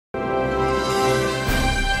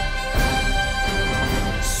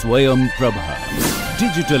Swayam Prabha.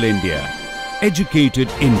 Digital India. Educated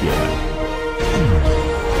India.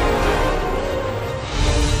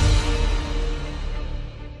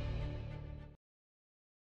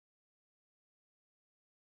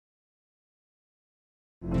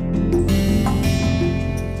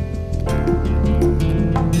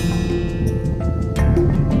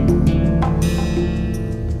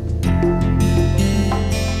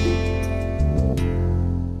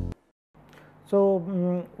 So,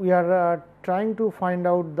 we are trying to find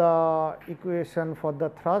out the equation for the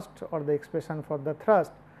thrust or the expression for the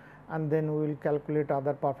thrust, and then we will calculate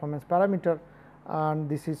other performance parameter, and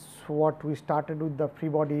this is what we started with the free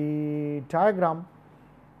body diagram,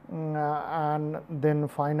 and then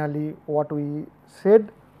finally what we said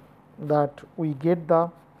that we get the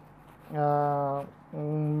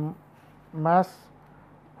mass,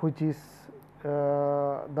 which is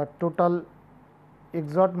the total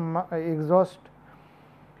exhaust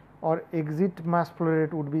or exit mass flow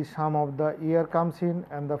rate would be sum of the air comes in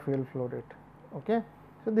and the fuel flow rate. Okay.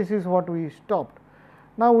 So, this is what we stopped.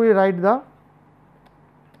 Now, we write the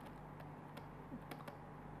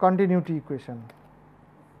continuity equation.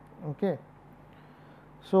 Okay.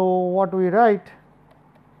 So, what we write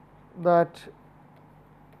that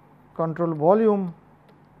control volume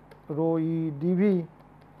rho E dV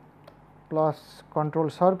plus control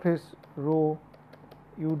surface rho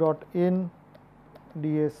u dot n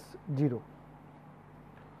ds 0.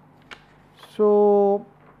 So,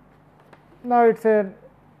 now it is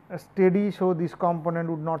a steady, so this component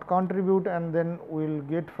would not contribute, and then we will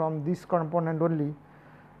get from this component only.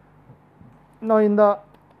 Now, in the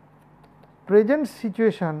present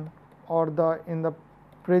situation or in the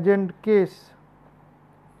present case,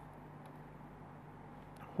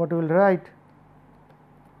 what we will write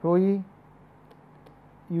rho E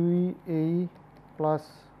u e a e plus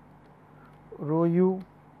rho u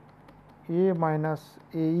a minus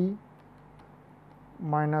a e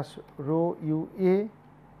minus rho u a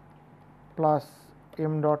plus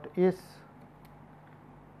m dot s.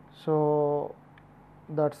 So,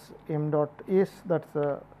 that is m dot s, that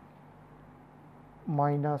is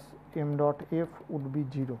minus m dot f would be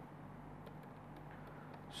 0.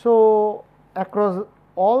 So, across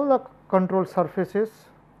all the control surfaces,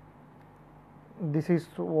 this is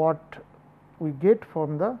what we get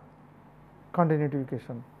from the continuity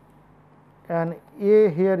equation, and A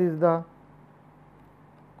here is the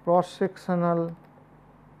cross sectional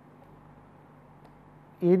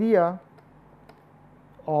area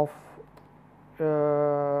of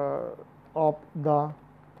the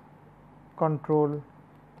control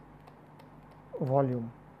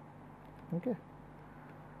volume. Okay.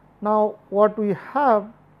 Now, what we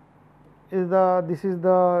have is this is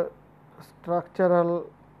the structural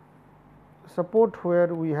support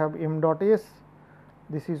where we have m dot s,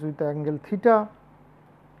 this is with angle theta.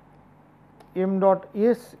 M dot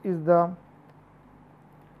s is the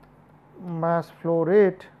mass flow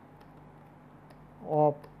rate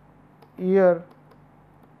of air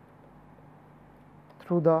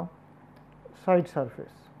through the side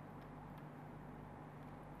surface.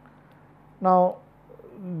 Now,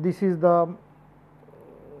 this is the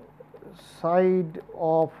side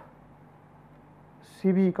of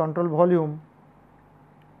CV control volume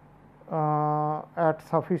at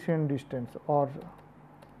sufficient distance or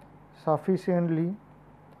sufficiently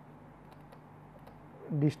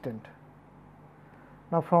distant.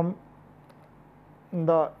 Now, from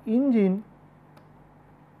the engine,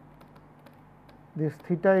 this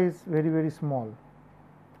theta is very small.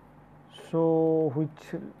 So,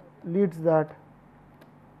 which leads that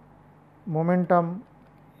momentum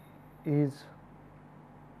is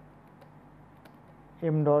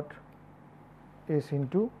m dot s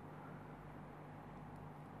into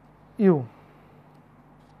u.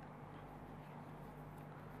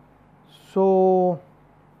 So,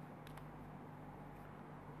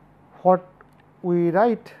 what we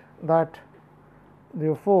write that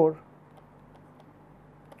therefore,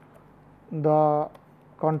 the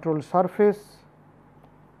control surface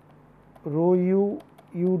rho u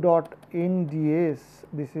dot n ds,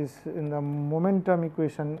 this is in the momentum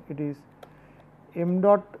equation, it is m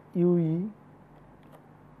dot u e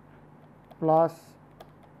plus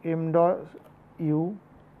m dot u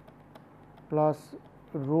plus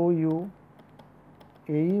rho u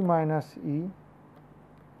a e minus e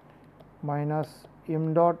minus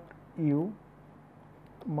m dot u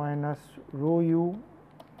minus rho u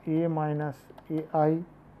a minus a I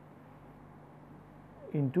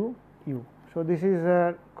into u. So, this is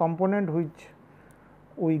a component which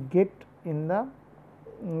we get in the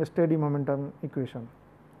steady momentum equation.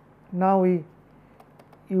 Now, we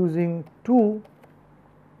using 2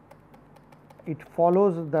 it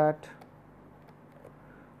follows that.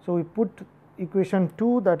 So, we put equation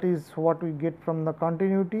 2, that is what we get from the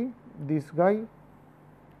continuity, this guy,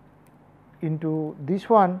 into this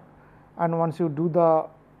one, and once you do the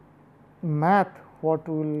math, what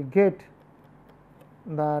we will get,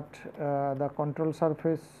 that the control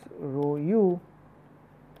surface rho u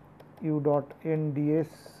dot n ds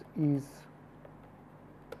is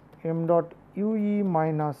m dot u e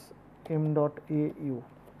minus m dot a u.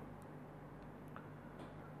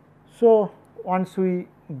 So, once we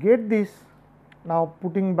get this, now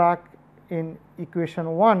putting back in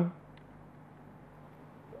equation 1.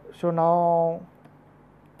 So, now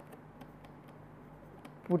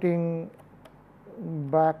putting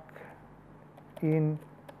back in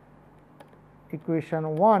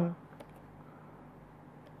equation 1,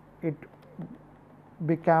 it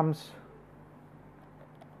becomes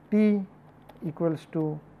T equals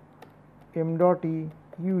to m dot e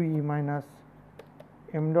u e minus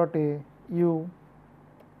m dot a u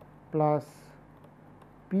plus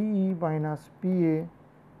P e minus P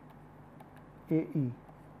a e.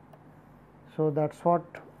 So, that is what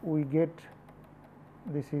we get,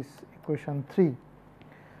 this is equation 3.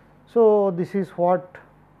 So, this is what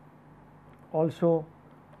also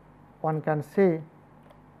one can say,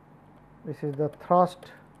 this is the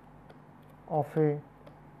thrust of a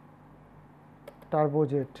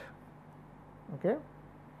turbojet. Okay.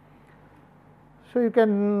 So, you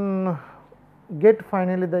can get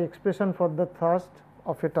finally the expression for the thrust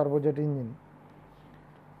of a turbojet engine.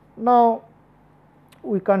 Now,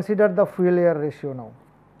 we consider the fuel air ratio now,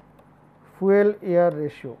 fuel air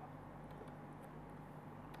ratio,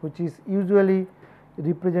 which is usually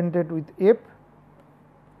represented with F,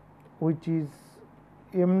 which is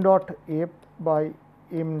m dot F by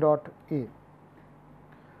m dot A.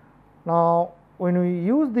 Now, when we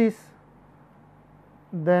use this,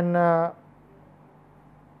 then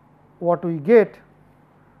what we get,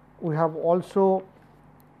 we have also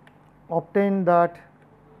obtained that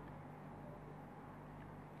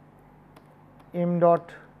m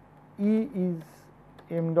dot E is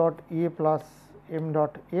m dot A plus m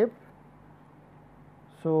dot F.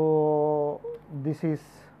 So, this is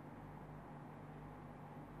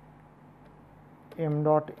m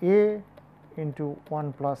dot A into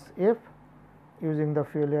 1 plus F using the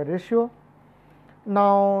fuel air ratio.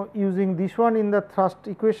 Now, using this one in the thrust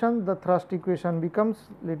equation, the thrust equation becomes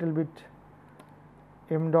little bit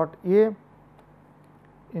m dot A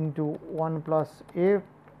into 1 plus F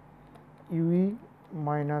u e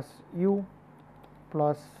minus u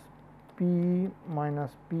plus P e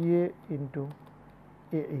minus P a into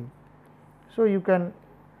A e. So, you can,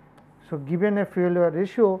 so given a fuel air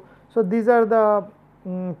ratio. So, these are the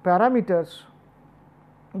parameters,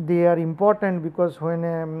 they are important, because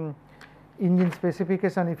when engine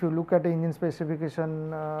specification, if you look at the engine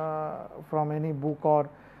specification from any book or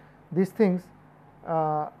these things,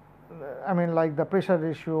 I mean like the pressure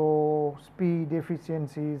ratio, speed,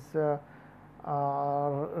 efficiencies,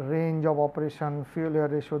 range of operation, fuel air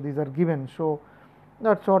ratio, these are given. So,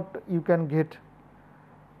 that is what you can get.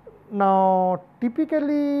 Now,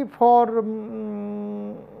 typically for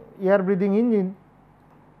air breathing engine,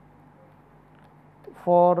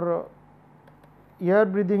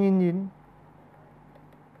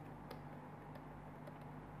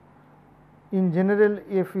 in general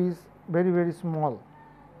F is very small,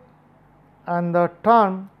 and the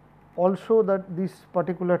term also, that this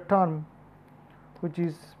particular term, which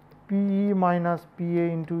is P e minus P a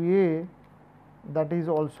into A, that is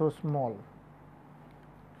also small,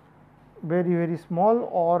 very small,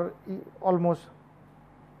 or almost.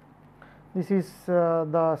 This is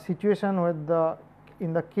the situation with the,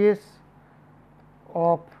 in the case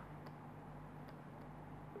of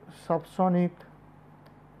subsonic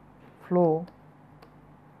flow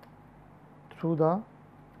through the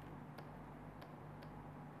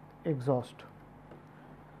exhaust.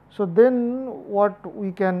 So, then what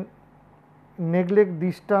we can neglect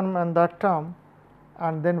this term and that term,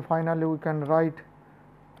 and then finally, we can write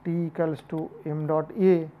T equals to m dot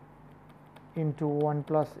A into 1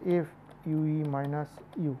 plus F u e minus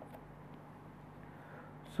u.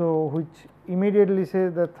 So, which immediately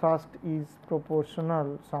says the thrust is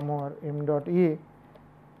proportional somewhere m dot A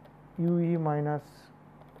u e minus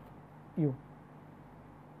u.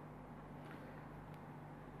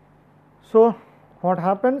 So, what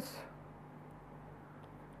happens?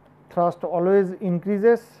 Thrust always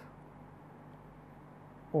increases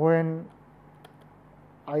when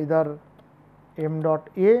either m dot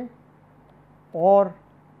A or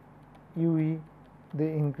u e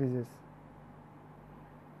they increases.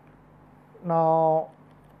 Now,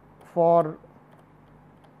 for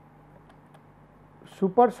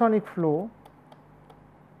supersonic flow,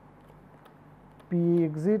 P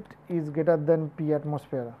exit is greater than P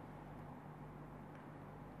atmosphere.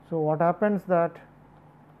 So, what happens that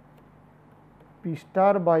P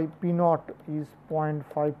star by P naught is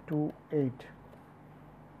 0.528.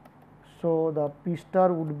 So, the P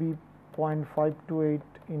star would be 0.528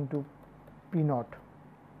 into P naught.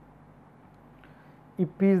 If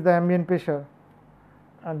P is the ambient pressure,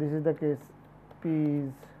 and this is the case, P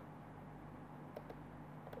is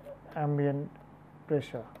ambient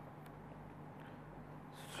pressure.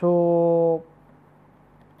 So,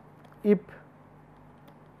 if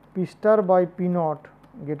P star by P naught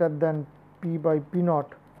greater than P by P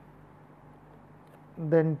naught,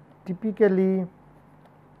 then typically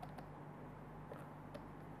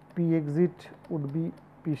P exit would be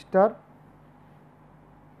P star.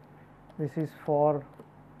 This is for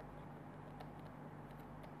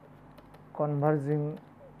converging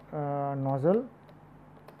nozzle,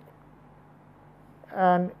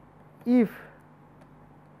 and if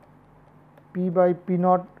P by P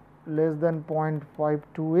naught less than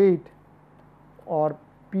 0.528 or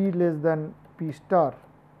P less than P star,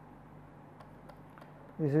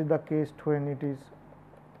 this is the case when it is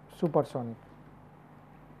supersonic.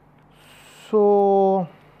 So,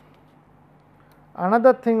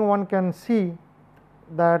 another thing one can see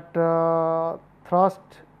that thrust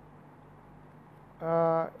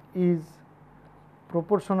is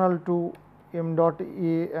proportional to m dot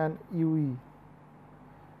A and UE.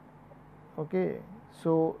 Okay.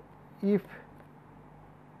 So, if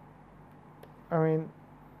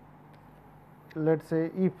let us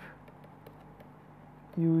say if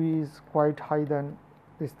UE is quite high than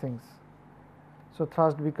these things, so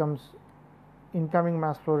thrust becomes incoming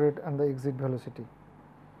mass flow rate and the exit velocity.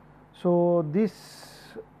 So, this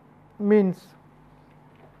means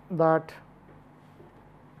that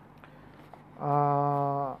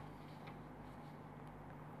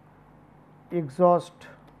exhaust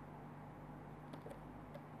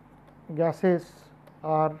gases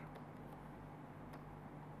are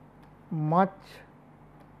much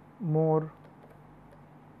more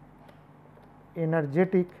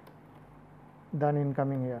energetic than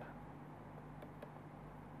incoming air.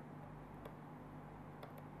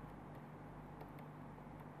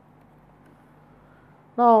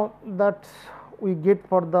 Now, that we get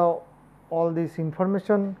for the all this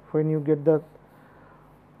information when you get the.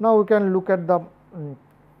 Now, we can look at the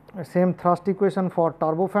same thrust equation for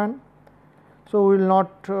turbofan. So, we will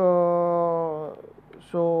not.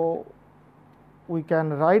 So, we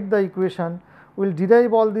can write the equation. We will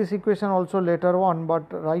derive all this equation also later on,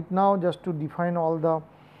 but right now just to define all the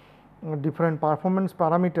different performance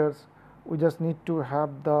parameters, we just need to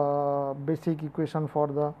have the basic equation for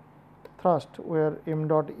the thrust, where m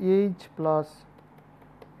dot H plus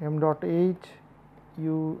m dot H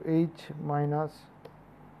u H minus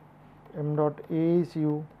m dot AH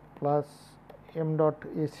u plus m dot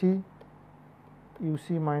AC u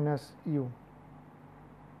C minus u.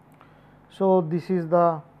 So, this is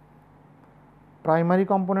the primary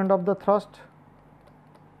component of the thrust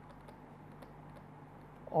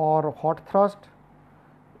or hot thrust.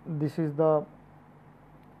 This is the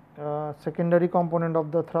secondary component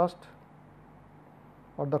of the thrust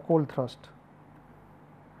or the cold thrust.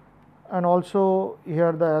 And also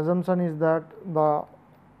here the assumption is that the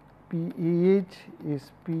PEH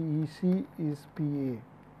is PEC is PA.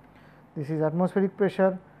 This is atmospheric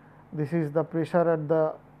pressure, this is the pressure at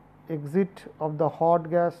the exit of the hot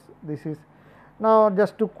gas. This is now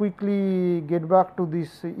just to quickly get back to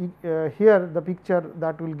this here the picture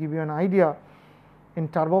that will give you an idea. In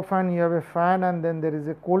turbofan you have a fan and then there is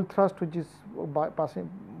a cold thrust which is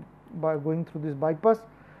by going through this bypass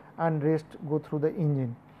and rest go through the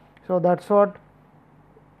engine. So, that is what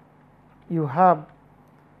you have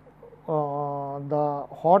the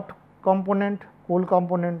hot component, cold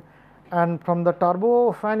component, and from the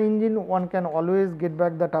turbofan engine one can always get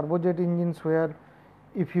back the turbojet engines, where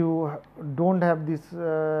if you do not have this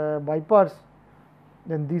bypass,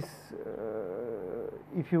 then this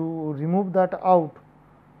if you remove that out,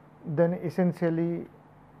 then essentially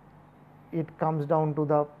it comes down to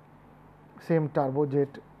the same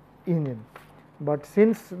turbojet engine. But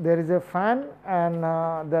since there is a fan and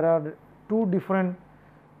there are two different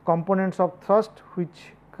components of thrust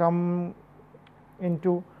which come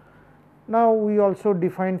into. Now, we also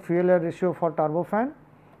define fuel air ratio for turbofan.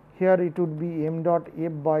 Here it would be m dot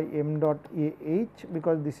F by m dot AH,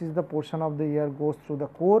 because this is the portion of the air goes through the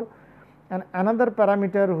core, and another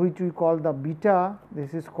parameter which we call the beta,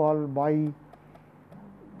 this is called bypass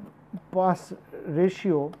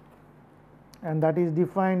ratio, and that is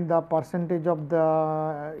defined the percentage of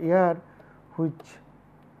the air which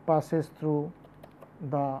passes through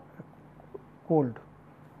the cold.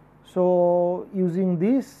 So, using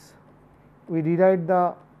this we rewrite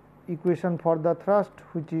the equation for the thrust,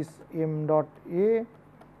 which is m dot a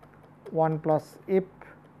 1 plus f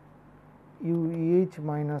u e h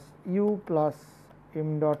minus u plus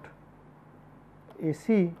m dot a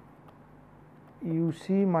c u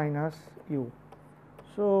c minus u.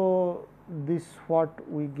 So, this what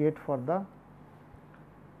we get for the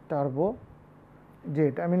turbo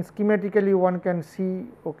jet. I mean schematically one can see,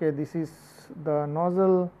 okay, this is the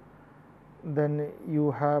nozzle, then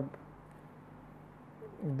you have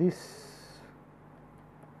this.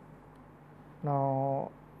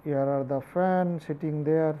 Now, here are the fan sitting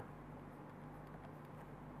there,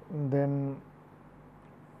 then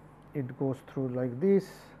it goes through like this.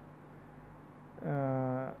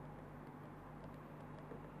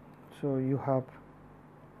 So, you have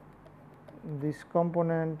this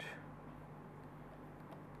component,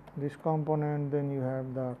 then you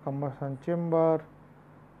have the combustion chamber,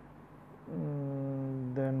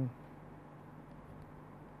 then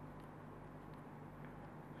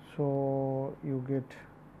so you get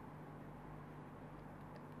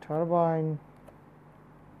turbine,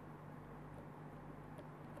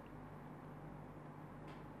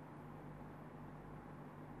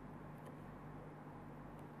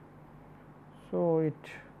 so it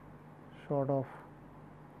sort of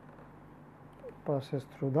passes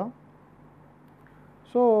through the.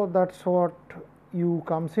 So, that is what U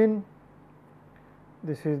comes in.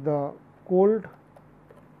 This is the cold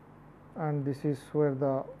and this is where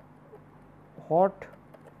the hot,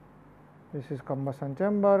 this is combustion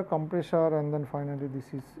chamber, compressor, and then finally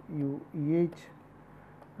this is U E H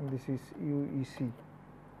and this is U E C.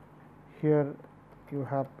 Here you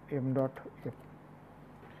have m dot f.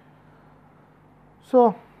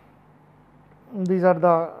 So, these are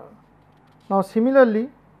the. Now, similarly,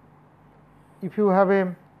 if you have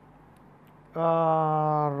a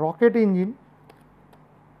rocket engine,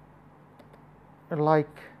 like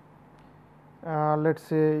let us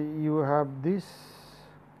say you have this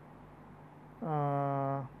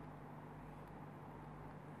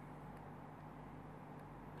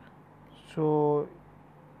so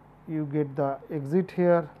you get the exit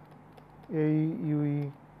here, A E U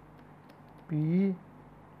E P E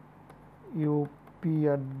U P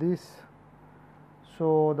at this.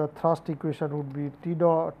 So, the thrust equation would be T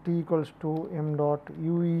dot T equals to m dot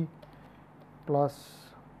U E plus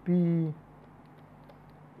P E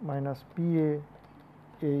minus P A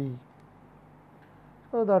A E.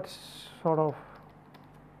 So, that is sort of.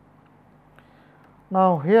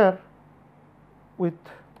 Now, here with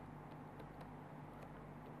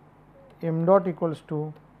m dot equals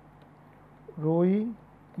to rho E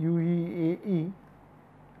U E A E,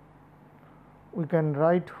 we can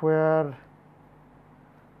write where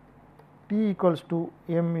T equals to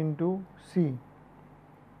m into C.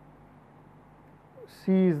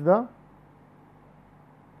 C is the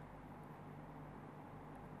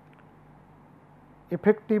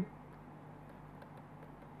effective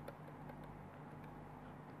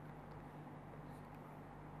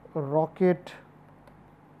rocket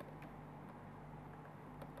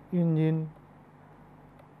engine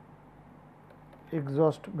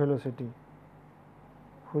exhaust velocity,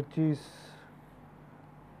 which is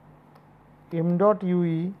m dot U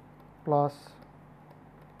E plus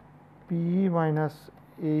P E minus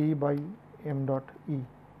A E by m dot E.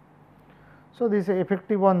 So, this is a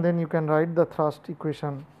effective one, then you can write the thrust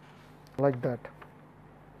equation like that.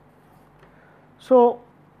 So,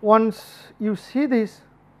 once you see this,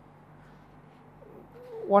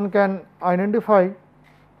 one can identify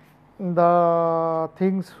the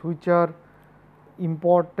things which are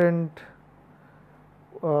important,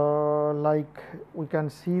 like we can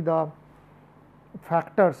see the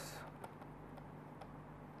factors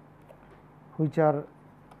which are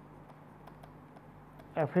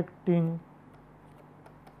affecting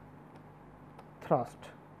thrust.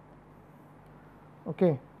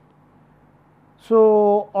 Okay.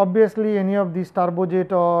 So, obviously, any of these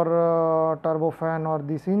turbojet or turbofan or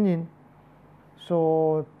this engine,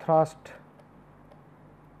 so thrust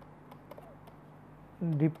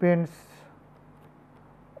depends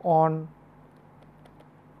on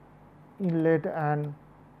inlet and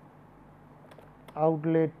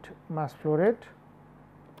outlet mass flow rate,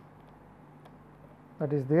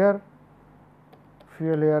 that is there,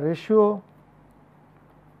 fuel air ratio,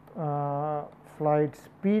 flight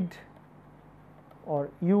speed or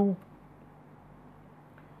U,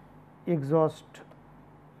 exhaust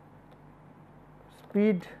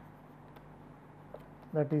speed,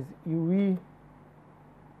 that is UV,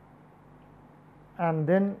 and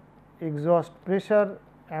then exhaust pressure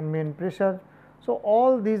ambient pressure. So,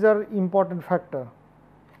 all these are important factor.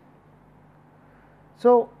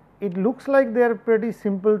 So, it looks like they are pretty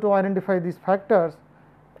simple to identify these factors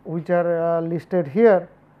which are listed here,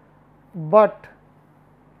 but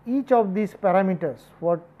each of these parameters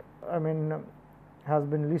what I mean has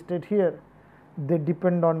been listed here, they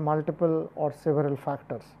depend on multiple or several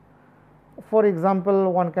factors. For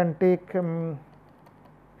example, one can take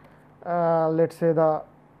let us say the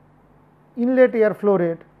inlet air flow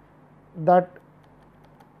rate, that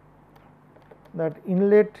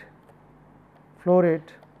inlet flow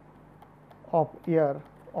rate of air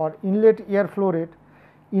or inlet air flow rate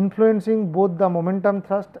influencing both the momentum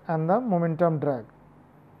thrust and the momentum drag.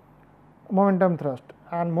 Momentum thrust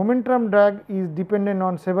and momentum drag is dependent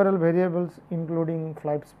on several variables including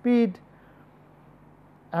flight speed,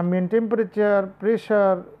 ambient temperature,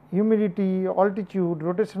 pressure, humidity, altitude,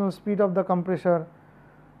 rotational speed of the compressor.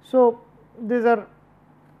 So, these are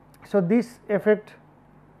this affect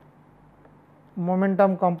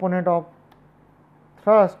momentum component of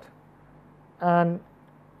thrust, and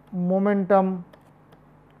momentum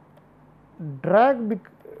drag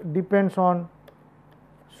depends on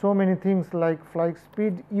so many things like flight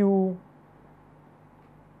speed u,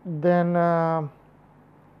 then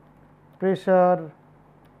pressure,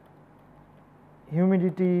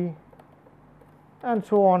 humidity, and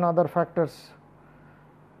so on other factors.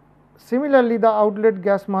 Similarly, the outlet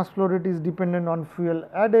gas mass flow rate is dependent on fuel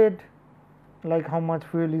added, like how much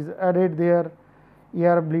fuel is added there,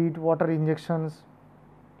 air bleed, water injections.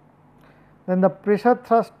 Then the pressure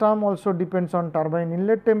thrust term also depends on turbine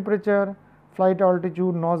inlet temperature, flight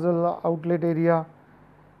altitude, nozzle outlet area,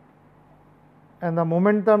 and the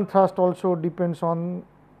momentum thrust also depends on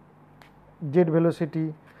jet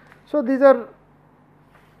velocity. So, these are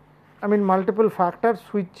multiple factors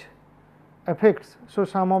which affects. So,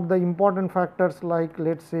 some of the important factors like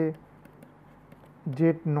let us say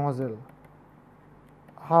jet nozzle,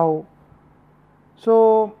 how.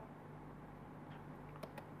 So,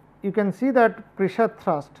 you can see that pressure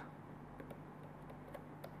thrust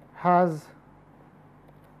has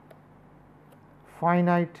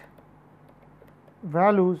finite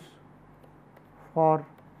values for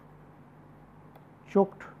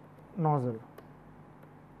choked nozzle,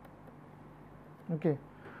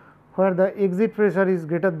 where the exit pressure is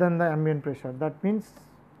greater than the ambient pressure, that means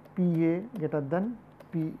P A greater than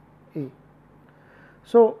P A.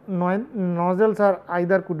 So, nozzles are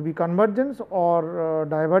either could be convergence or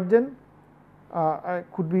divergent, it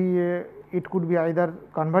could be either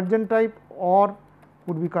convergent type or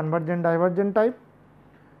could be convergent divergent type.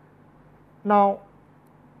 Now,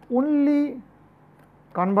 only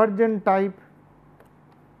convergent type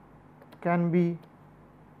can be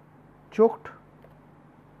choked.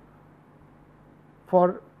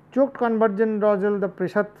 For choked convergent nozzle, the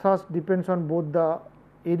pressure thrust depends on both the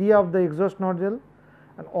area of the exhaust nozzle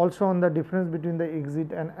and also on the difference between the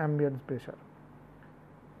exit and ambient pressure.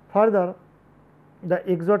 Further, the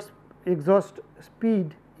exhaust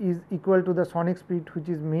speed is equal to the sonic speed, which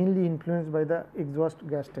is mainly influenced by the exhaust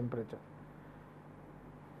gas temperature.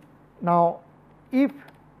 Now, if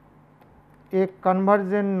a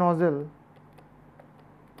convergent nozzle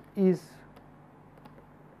is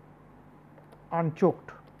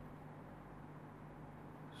unchoked,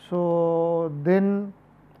 so then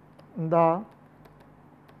the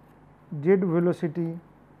jet velocity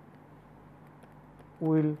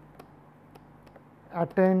will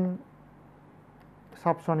attain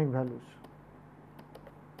subsonic values,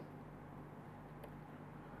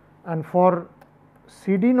 and for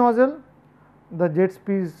CD nozzle the jet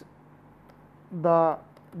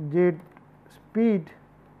speed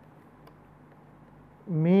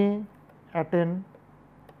may attain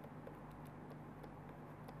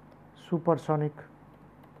supersonic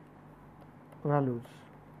values.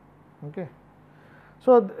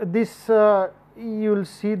 So, this you will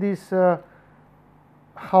see this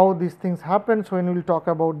how these things happen. So, when we will talk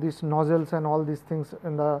about these nozzles and all these things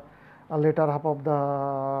in the later half of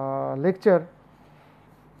the lecture,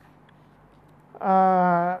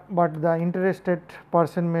 but the interested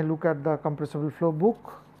person may look at the compressible flow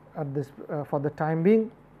book at this for the time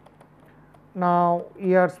being. Now,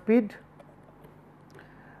 air speed,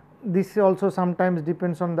 this also sometimes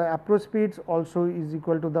depends on the approach speeds, also is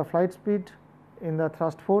equal to the flight speed in the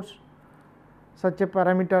thrust force. Such a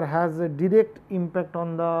parameter has a direct impact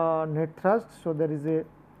on the net thrust. So, there is a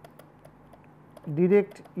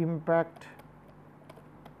direct impact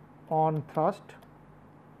on thrust.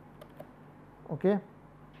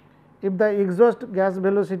 If the exhaust gas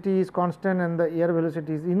velocity is constant and the air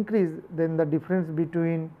velocity is increased, then the difference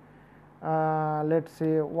between let us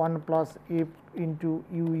say 1 plus F into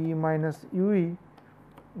UE minus UE,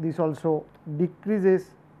 this also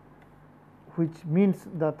decreases, which means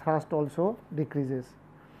the thrust also decreases.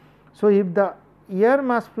 So, if the air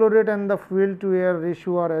mass flow rate and the fuel to air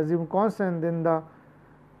ratio are assumed constant, then the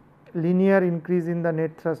linear increase in the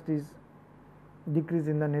net thrust is decrease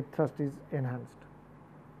in the net thrust is enhanced.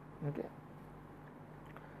 Okay.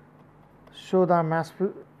 So, the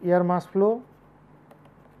air mass flow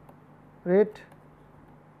rate.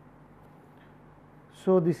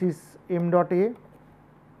 So, this is m dot A.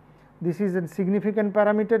 This is a significant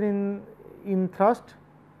parameter in thrust.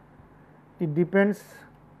 It depends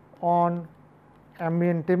on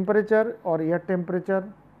ambient temperature or air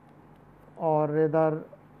temperature, or rather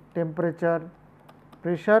temperature,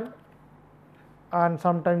 pressure, and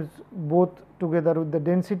sometimes both together with the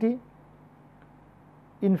density.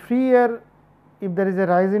 In free air, if there is a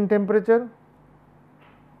rise in temperature,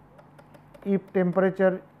 if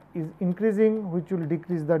temperature is increasing, which will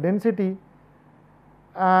decrease the density,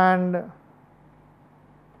 and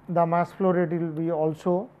the mass flow rate will be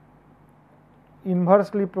also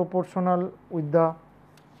inversely proportional with the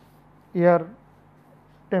air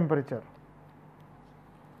temperature.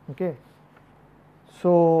 Okay.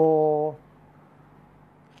 So,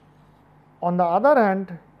 on the other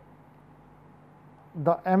hand,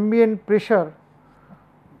 the ambient pressure,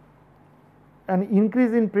 an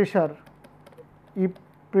increase in pressure, if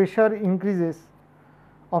pressure increases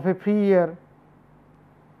of a free air,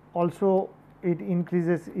 also it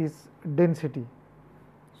increases its density.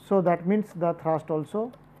 So, that means the thrust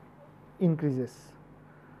also increases.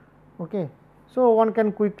 Okay. So, one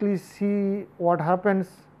can quickly see what happens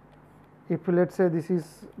if, let us say, this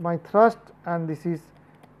is my thrust and this is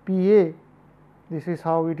PA, this is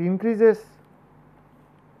how it increases.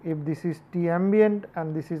 If this is T ambient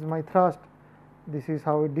and this is my thrust, this is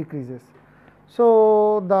how it decreases.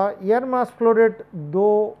 So, the air mass flow rate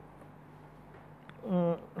though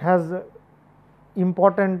has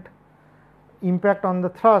important impact on the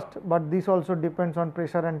thrust, but this also depends on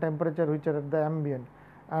pressure and temperature which are at the ambient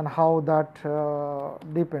and how that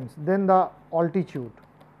depends. Then the altitude.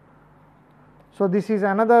 So, this is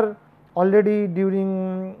another, already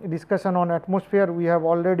during discussion on atmosphere we have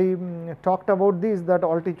already talked about this, that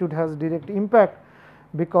altitude has direct impact,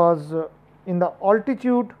 because in the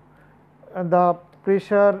altitude the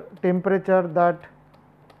pressure, temperature, that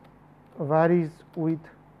varies with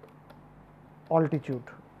altitude.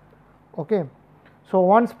 Okay. So,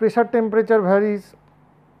 once pressure, temperature varies,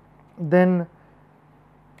 then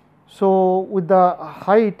so with the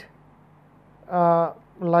height,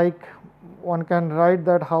 like one can write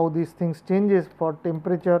that how these things changes. For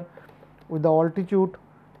temperature with the altitude,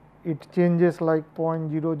 it changes like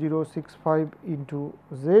 0.0065 into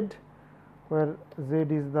z, where z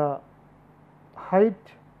is the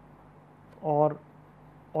height or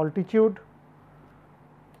altitude,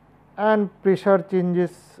 and pressure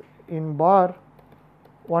changes in bar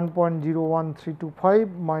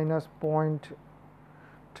 1.01325 minus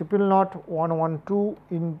 0.0000112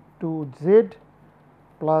 into z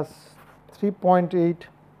plus 3.8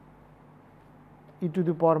 e to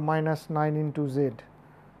the power minus 9 into z.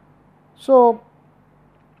 So,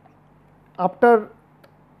 after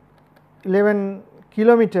 11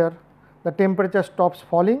 kilometer the temperature stops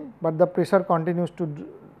falling, but the pressure continues to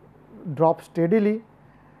drop steadily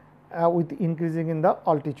with increasing in the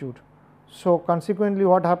altitude. So, consequently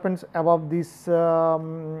what happens above this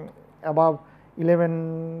above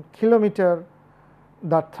 11 kilometer,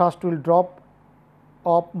 the thrust will drop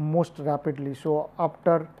up most rapidly. So,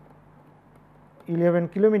 after 11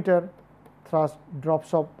 kilometer thrust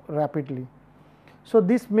drops off rapidly. So,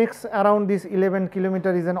 this makes around this 11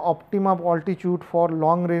 kilometer is an optimum altitude for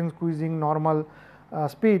long range cruising normal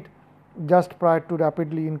speed, just prior to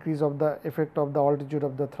rapidly increase of the effect of the altitude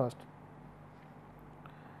of the thrust.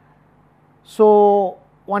 So,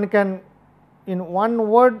 one can, in one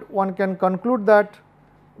word, one can conclude that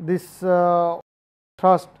this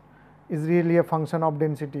thrust is really a function of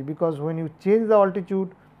density, because when you change the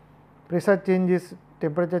altitude, pressure changes,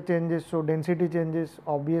 temperature changes, so density changes,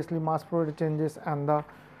 obviously mass flow rate changes, and the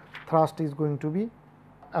thrust is going to be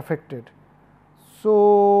affected.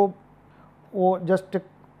 So, just a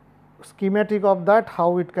schematic of that,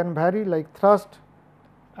 how it can vary, like thrust,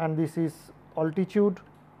 and this is altitude.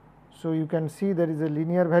 So, you can see there is a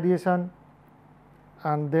linear variation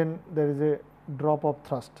and then there is a drop of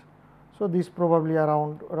thrust. So, this probably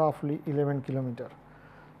around roughly 11 kilometer.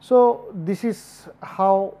 So, this is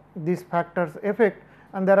how these factors affect,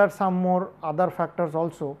 and there are some more other factors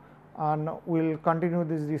also, and we will continue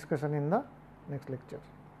this discussion in the next lecture.